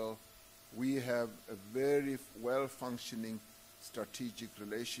government level, we have a very well-functioning strategic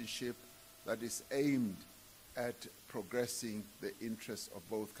relationship that is aimed at progressing the interests of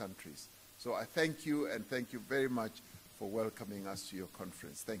both countries. So I thank you, and thank you very much for welcoming us to your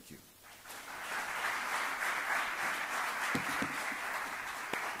conference. Thank you.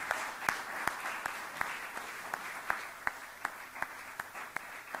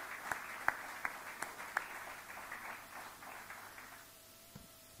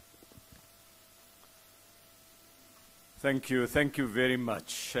 Thank you very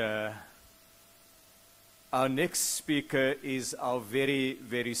much. Our next speaker is our very,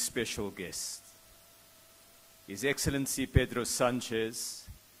 very special guest. His Excellency Pedro Sanchez,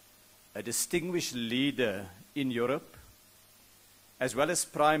 a distinguished leader in Europe, as well as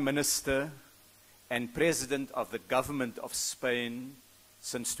Prime Minister and President of the Government of Spain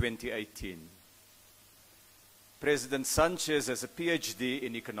since 2018. President Sanchez has a PhD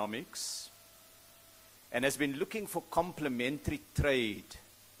in economics and has been looking for complementary trade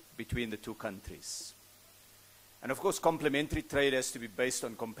between the two countries. And of course, complementary trade has to be based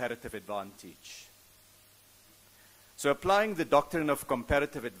on comparative advantage. So applying the doctrine of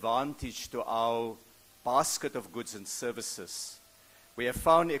comparative advantage to our basket of goods and services, we have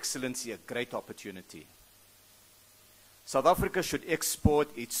found, Excellency, a great opportunity. South Africa should export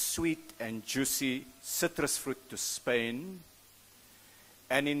its sweet and juicy citrus fruit to Spain,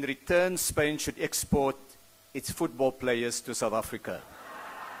 and in return, Spain should export its football players to South Africa.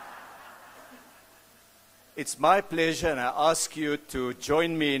 It's my pleasure, and I ask you to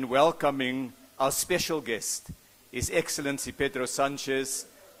join me in welcoming our special guest, His Excellency Pedro Sanchez.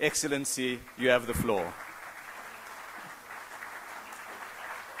 Excellency, you have the floor.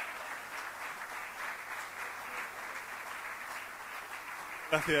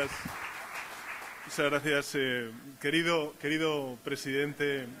 Gracias. Muchas gracias, querido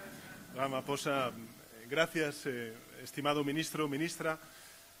presidente Ramaphosa. Gracias, estimado ministro, ministra,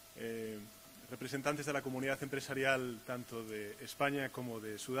 representantes de la comunidad empresarial tanto de España como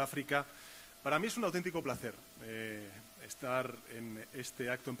de Sudáfrica. Para mí es un auténtico placer estar en este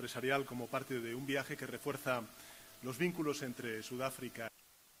acto empresarial como parte de un viaje que refuerza los vínculos entre Sudáfrica.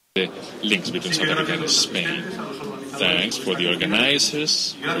 The links between South Africa and Spain. Thanks for the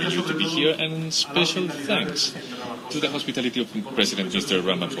organizers, for you to be here, and special thanks to the hospitality of President Mr.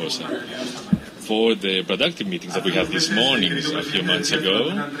 Ramaphosa for the productive meetings that we had this morning a few months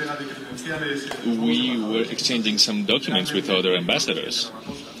ago. We were exchanging some documents with other ambassadors.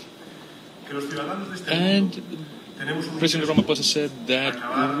 And President Ramaphosa said that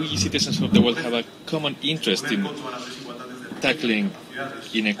we citizens of the world have a common interest in tackling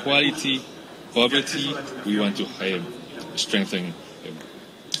inequality, poverty. We want to strengthen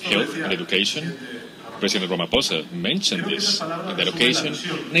health and education. President Ramaphosa mentioned this on that occasion,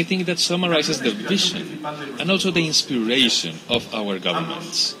 and I think that summarizes the vision and also the inspiration of our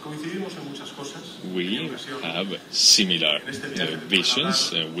governments. We have similar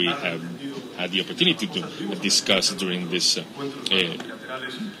visions. We have had the opportunity to discuss during this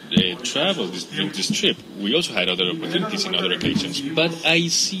during this trip. We also had other opportunities in other occasions, but I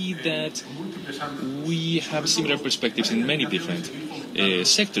see that we have similar perspectives in many different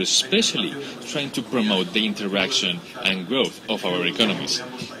sectors, especially trying to promote the interaction and growth of our economies,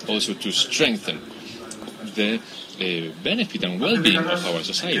 also to strengthen the benefit and well-being of our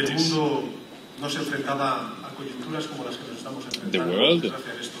societies. The world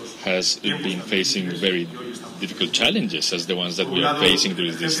has been facing very difficult challenges as the ones that we are facing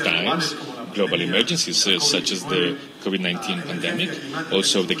during these times. Global emergencies such as the COVID-19 pandemic,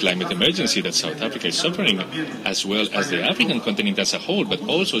 also the climate emergency that South Africa is suffering, as well as the African continent as a whole, but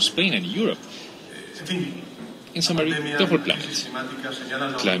also Spain and Europe. In summary, the whole planet.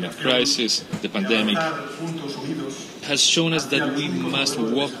 Climate crisis, the pandemic, has shown us that we must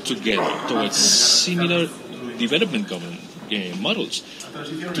work together towards similar development models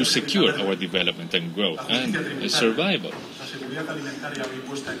to secure our development and growth and survival.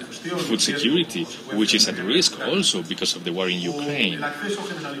 Food security, which is at risk also because of the war in Ukraine,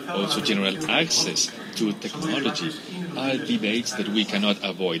 also general access to technology, are debates that we cannot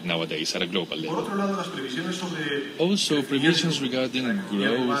avoid nowadays at a global level. Also, provisions regarding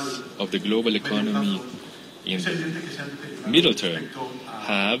growth of the global economy in the middle term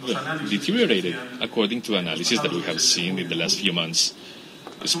have deteriorated according to analysis that we have seen in the last few months,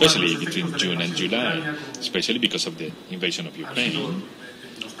 especially between June and July, especially because of the invasion of Ukraine.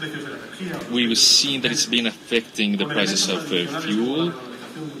 We've seen that it's been affecting the prices of fuel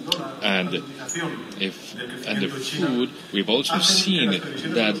and the food. We've also seen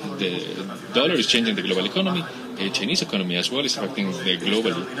that the dollar is changing the global economy. The Chinese economy as well is affecting the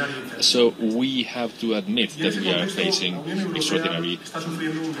globally. So we have to admit that we are facing extraordinary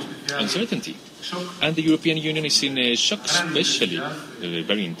uncertainty. And the European Union is in a shock, especially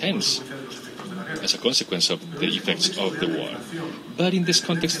very intense, as a consequence of the effects of the war. But in this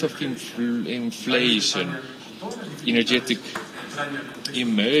context of inflation, energetic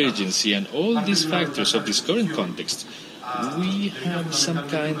emergency, and all these factors of this current context, we have some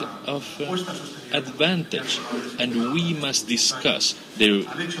kind of advantage, and we must discuss the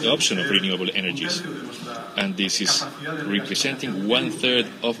option of renewable energies. And this is representing 1/3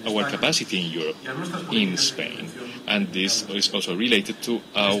 of our capacity in Europe, in Spain. And this is also related to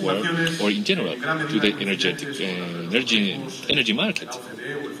or in general, to the energy market.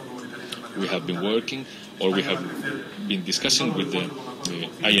 We have been working, or we have been discussing with the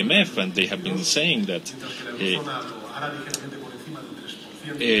IMF, and they have been saying that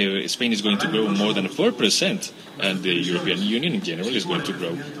Spain is going to grow more than 4%, and the European Union in general is going to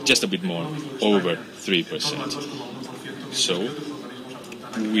grow just a bit more, over 3%. So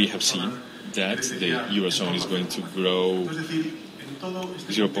we have seen that the Eurozone is going to grow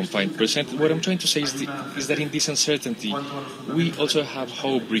 0.5%. What I'm trying to say is that in this uncertainty, we also have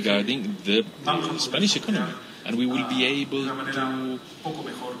hope regarding the Spanish economy, and we will be able to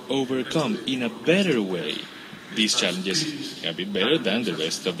overcome in a better way these challenges a bit better than the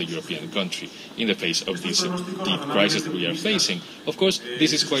rest of the European country in the face of this deep crisis that we are facing. Of course,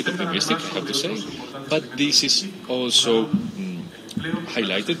 this is quite optimistic, I have to say, but this is also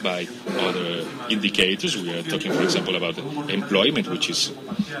highlighted by other indicators. We are talking, for example, about employment,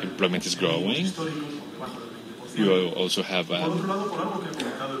 employment is growing. We also have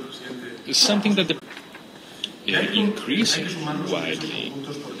something that increasing widely,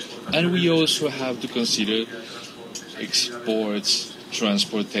 and we also have to consider exports,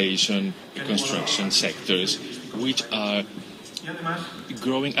 transportation, construction sectors, which are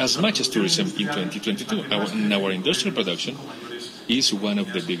growing as much as tourism in 2022. Our industrial production is one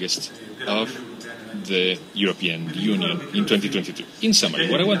of the biggest of the European Union in 2022. In summary,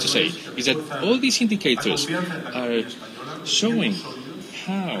 what I want to say is that all these indicators are showing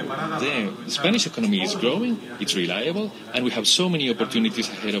how the Spanish economy is growing, it's reliable, and we have so many opportunities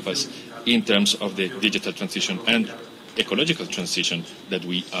ahead of us in terms of the digital transition and ecological transition that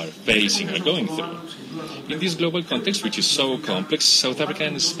we are facing or going through. In this global context, which is so complex, South Africa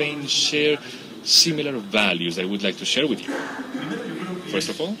and Spain share similar values that I would like to share with you. First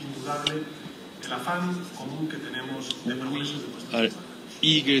of all, we are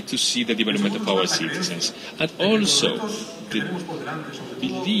eager to see the development of our citizens, and also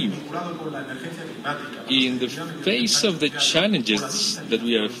believe in the face of the challenges that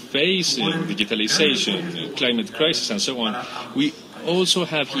we are facing, digitalization, climate crisis, and so on. We also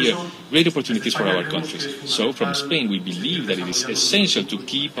have here great opportunities for our countries. So from Spain, we believe that it is essential to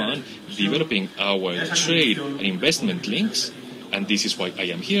keep on developing our trade and investment links, and this is why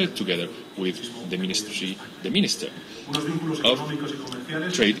I am here together with the Minister of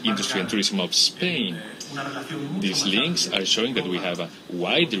Trade, Industry and Tourism of Spain. These links are showing that we have a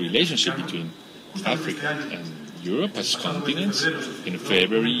wide relationship between Africa and Europe as continents. In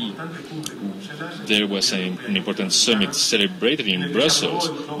February, there was an important summit celebrated in Brussels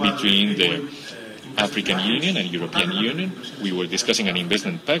between the African Union and European Union. We were discussing an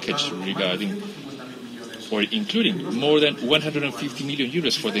investment package including more than 150 million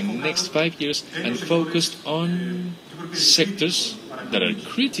euros for the next 5 years, and focused on sectors that are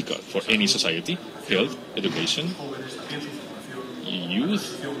critical for any society: health, education,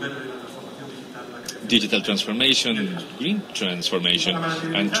 youth, digital transformation, green transformation,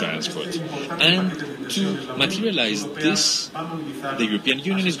 and transport. And to materialize this, the European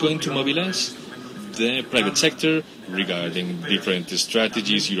Union is going to mobilize the private sector regarding different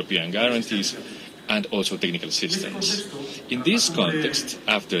strategies, European guarantees, and also technical systems. In this context,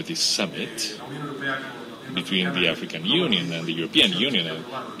 after this summit between the African Union and the European Union, a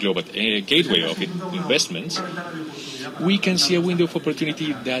global gateway of investments, we can see a window of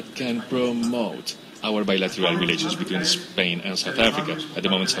opportunity that can promote our bilateral relations between Spain and South Africa. At the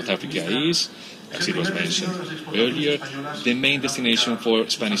moment, South Africa is, as it was mentioned earlier, the main destination for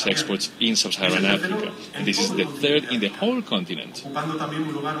Spanish exports in sub-Saharan Africa. And this is the third in the whole continent,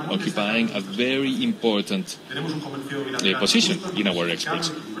 occupying a very important position in our exports.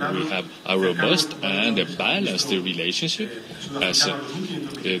 We have a robust and a balanced relationship, as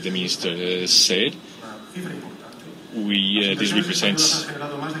the Minister said. This represents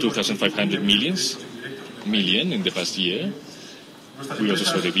 2,500 million in the past year. We also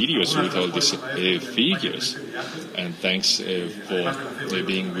saw the videos with all these figures, and thanks for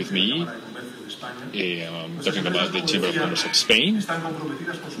being with me. I'm talking about the Chamber of Commerce of Spain.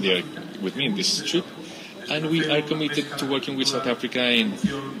 They are with me in this trip, and we are committed to working with South Africa in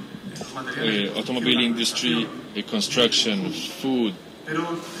automobile industry, construction, food,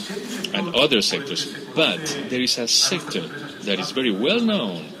 and other sectors. But there is a sector that is very well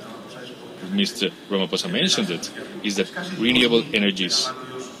known. Mr. Ramaphosa mentioned it, is that renewable energies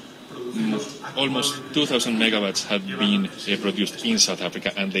almost 2,000 megawatts have been produced in South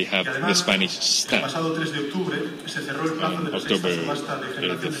Africa, and they have the Spanish stamp. On October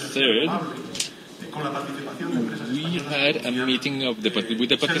the 3rd, we had a meeting with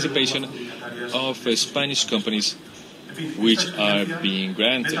the participation of Spanish companies which are being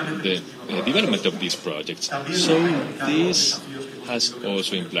granted the development of these projects. So this has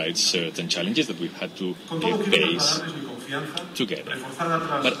also implied certain challenges that we've had to face together.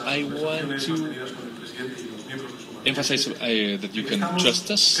 But I want to emphasize that you can trust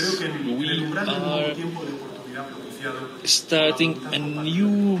us. We are starting a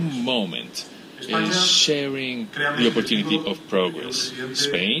new moment, sharing the opportunity of progress.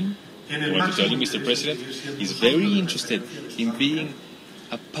 Spain, I want to tell you, Mr. President, is very interested in being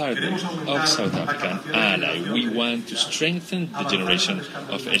a partner of South Africa, an ally. We want to strengthen the generation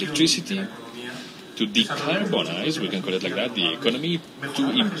of electricity, to decarbonize, we can call it like that, the economy, to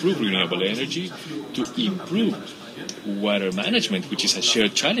improve renewable energy, to improve water management, which is a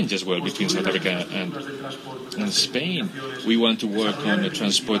shared challenge as well between South Africa and Spain. We want to work on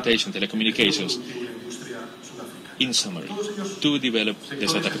transportation, telecommunications. In summary, to develop the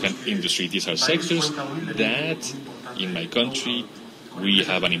South African industry. These are sectors that, in my country, we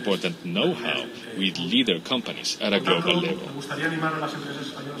have an important know-how with leader companies at a global level.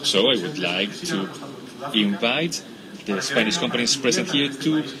 So I would like to invite the Spanish companies present here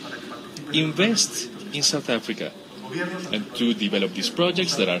to invest in South Africa and to develop these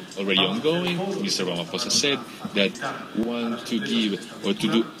projects that are already ongoing. Mr. Ramaphosa said that we want to give or to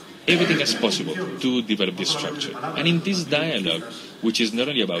do everything as possible to develop this structure. And in this dialogue, which is not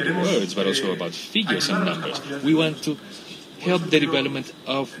only about words but also about figures and numbers, we want to help the development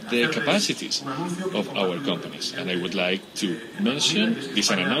of the capacities of our companies. And I would like to mention, this is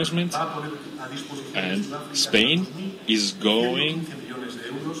an announcement, and Spain is going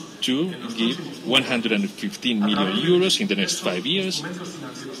to give 115 million euros in the next 5 years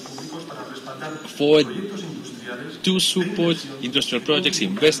to support industrial projects,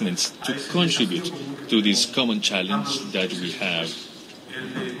 investments, to contribute to this common challenge that we have,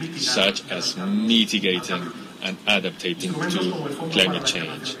 such as mitigating and adapting to climate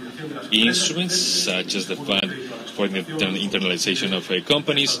change. Instruments such as the Fund for the Internalization of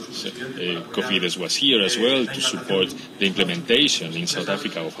Companies, Cofidis was here as well to support the implementation in South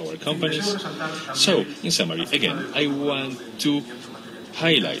Africa of our companies. So, in summary, again, I want to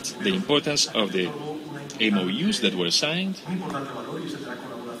highlight the importance of the MOUs that were signed.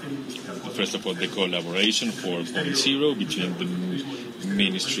 First of all, the collaboration 4.0 between the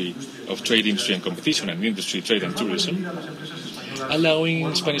Ministry of Trade, Industry and Competition and Industry, Trade and Tourism,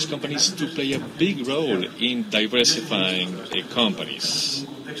 allowing Spanish companies to play a big role in diversifying companies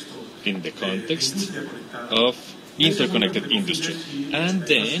in the context of interconnected industry. And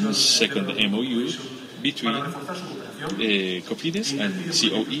then, second MOU between Cofidis and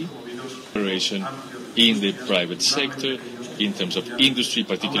COE, cooperation in the private sector in terms of industry,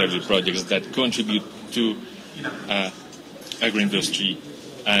 particularly projects that contribute to agro-industry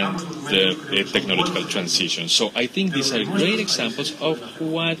and the technological transition. So I think these are great examples of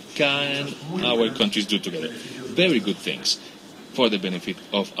what can our countries do together. Very good things for the benefit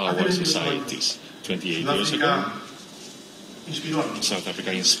of our societies. 28 years ago, South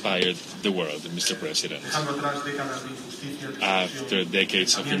Africa inspired the world, Mr. President. After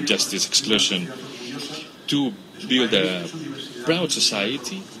decades of injustice, exclusion, to build a proud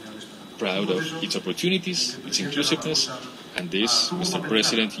society, proud of its opportunities, its inclusiveness. And this, Mr.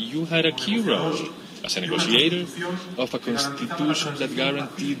 President, you had a key role as a negotiator of a constitution that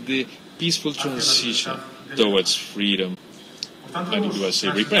guaranteed the peaceful transition towards freedom. And it was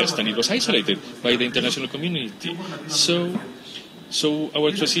repressed and it was isolated by the international community. So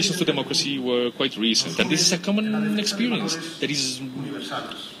our transitions to democracy were quite recent. And this is a common experience that is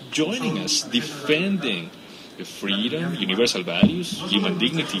joining us, defending freedom, universal values, human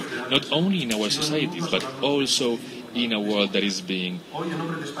dignity, not only in our societies, but also in a world that is being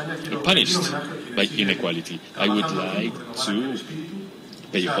punished by inequality. I would like to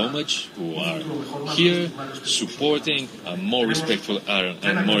pay homage who are here supporting a more respectful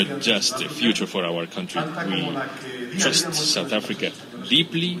and more just future for our country. We trust South Africa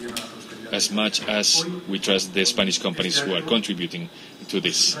deeply, as much as we trust the Spanish companies who are contributing to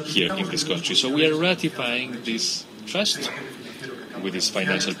this here in this country. So we are ratifying this trust with this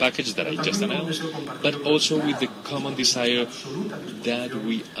financial package that I just announced, but also with the common desire that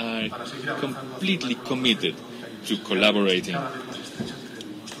we are completely committed to collaborating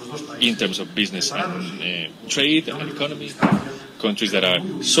in terms of business and trade and economy, countries that are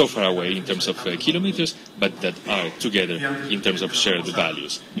so far away in terms of kilometers, but that are together in terms of shared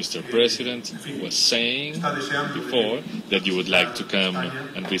values. Mr. President was saying before that you would like to come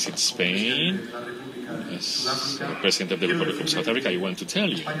and visit Spain. As President of the Republic of South Africa, I want to tell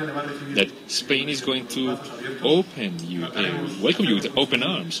you that Spain is going to welcome you with open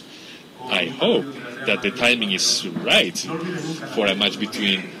arms. I hope that the timing is right for a match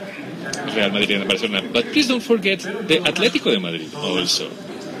between Real Madrid and Barcelona. But please don't forget the Atlético de Madrid also.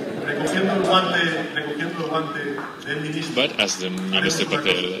 But as the Minister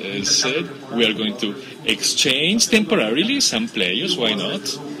Patel said, we are going to exchange temporarily some players, why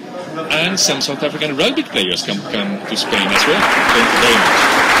not? And some South African rugby players come to Spain as well. Thank you very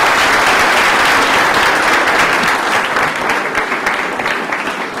much.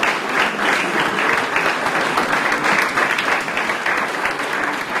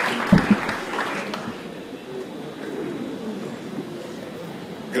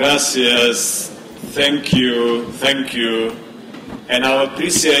 Gracias, thank you, and our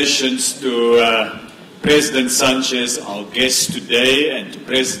appreciations to President Sanchez, our guest today, and to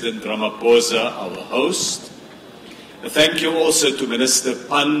President Ramaphosa, our host. Thank you also to Minister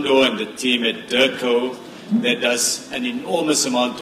Pando and the team at DIRCO that does an enormous amount